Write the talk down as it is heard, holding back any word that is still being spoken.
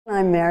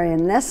I'm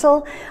Marion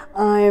Nestle.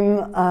 I'm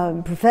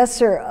a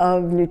professor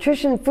of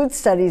nutrition, food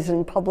studies,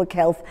 and public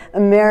health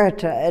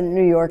emerita at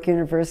New York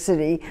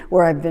University,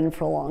 where I've been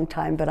for a long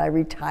time, but I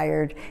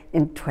retired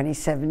in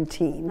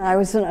 2017. I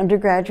was an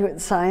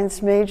undergraduate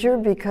science major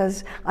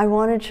because I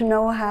wanted to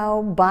know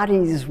how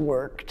bodies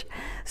worked.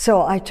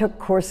 So I took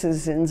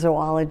courses in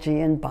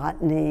zoology and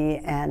botany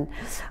and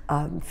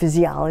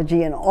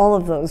physiology and all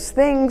of those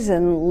things,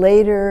 and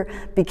later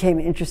became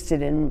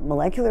interested in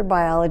molecular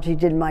biology,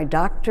 did my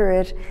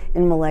doctorate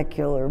in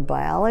molecular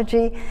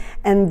biology,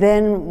 and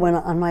then when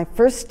on my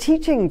first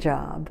teaching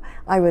job,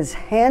 I was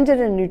handed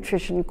a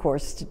nutrition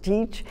course to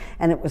teach,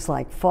 and it was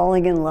like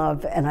falling in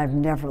love, and I've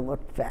never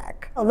looked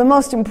back. Well, the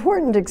most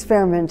important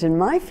experiment in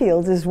my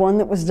field is one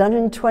that was done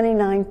in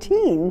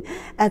 2019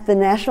 at the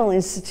National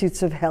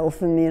Institutes of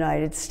Health in the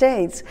United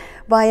States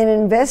by an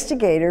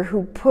investigator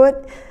who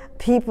put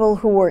people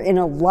who were in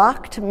a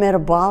locked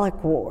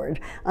metabolic ward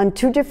on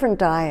two different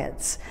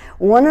diets.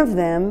 One of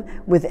them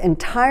with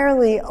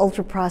entirely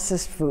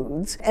ultra-processed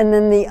foods, and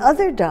then the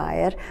other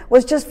diet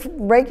was just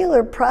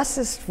regular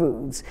processed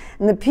foods.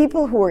 And the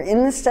people who were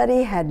in the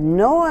study had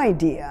no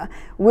idea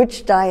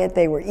which diet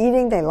they were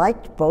eating. They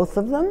liked both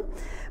of them,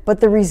 but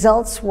the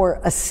results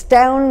were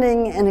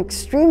astounding and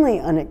extremely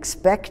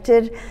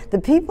unexpected. The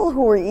people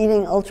who were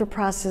eating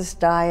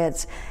ultra-processed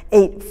diets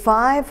ate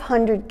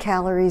 500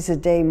 calories a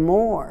day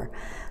more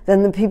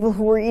than the people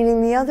who were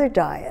eating the other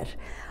diet.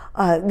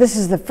 This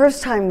is the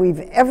first time we've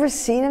ever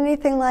seen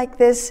anything like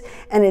this,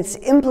 and its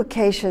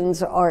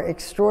implications are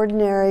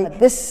extraordinary.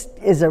 This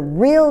is a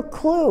real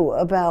clue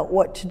about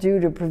what to do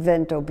to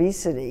prevent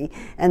obesity,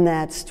 and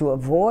that's to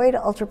avoid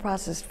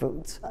ultra-processed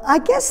foods. I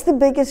guess the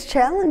biggest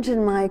challenge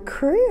in my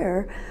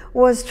career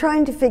was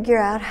trying to figure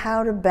out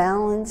how to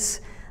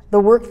balance the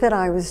work that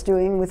I was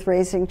doing with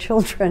raising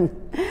children.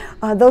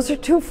 Those are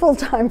two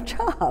full-time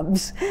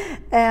jobs,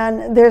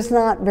 and there's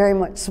not very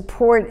much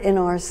support in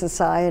our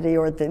society,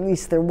 or at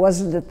least there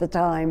wasn't at the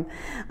time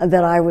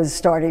that I was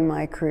starting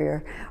my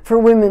career. For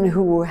women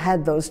who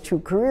had those two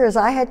careers,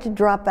 I had to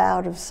drop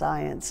out of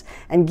science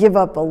and give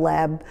up a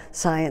lab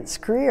science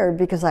career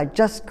because I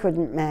just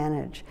couldn't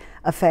manage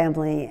a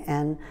family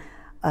and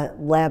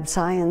lab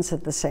science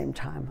at the same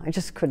time. I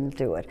just couldn't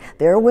do it.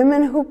 There are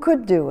women who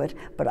could do it,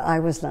 but I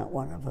was not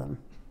one of them.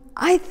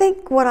 I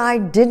think what I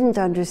didn't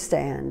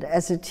understand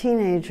as a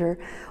teenager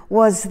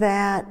was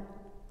that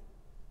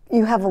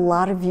you have a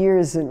lot of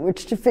years in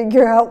which to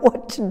figure out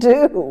what to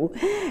do,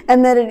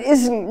 and that it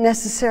isn't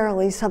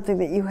necessarily something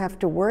that you have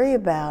to worry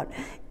about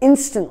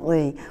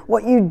instantly.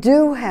 What you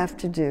do have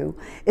to do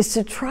is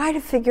to try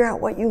to figure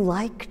out what you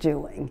like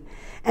doing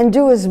and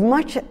do as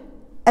much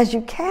as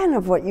you can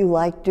of what you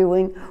like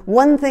doing.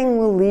 One thing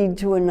will lead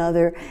to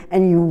another,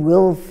 and you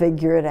will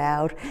figure it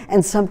out,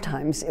 and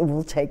sometimes it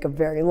will take a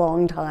very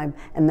long time,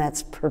 and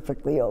that's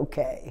perfectly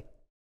okay.